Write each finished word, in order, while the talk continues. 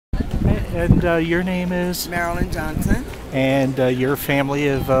And your name is? Marilyn Johnson. And your family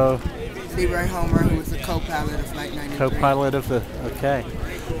of? LeRoy Homer, who was the co-pilot of Flight 93. Co-pilot of the, okay.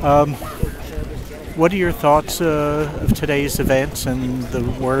 What are your thoughts of today's events and the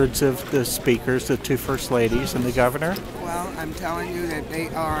words of the speakers, the two First Ladies and the Governor? Well, I'm telling you that they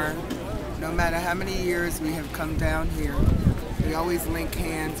are, no matter how many years we have come down here, we always link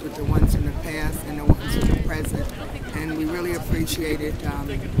hands with the ones in the past and the ones in the present. And we really appreciated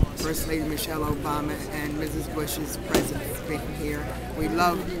First Lady Michelle Obama and Mrs. Bush's presence being here. We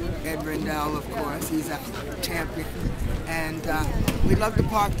love Ed Rendell, of course. He's a champion. And we love the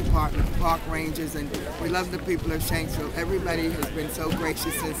park department, the park rangers, and we love the people of Shanksville. Everybody has been so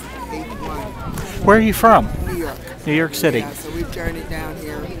gracious since 8-1. Where are you from? New York. New York City. Yeah, so we've journeyed down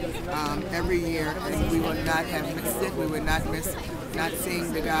here every year, and we would not have missed it. We would not miss not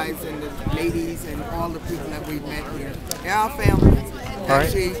seeing the guys and the ladies and all the people that we've met here. They're our family.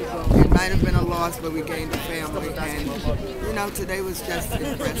 Actually, it might have been a loss, but we gained a family. And, you know, today was just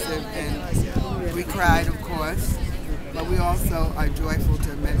impressive. And we cried, of course, but we also are joyful to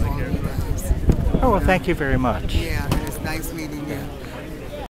have met all of you guys. Oh, well, thank you very much. Yeah, and it's nice meeting you.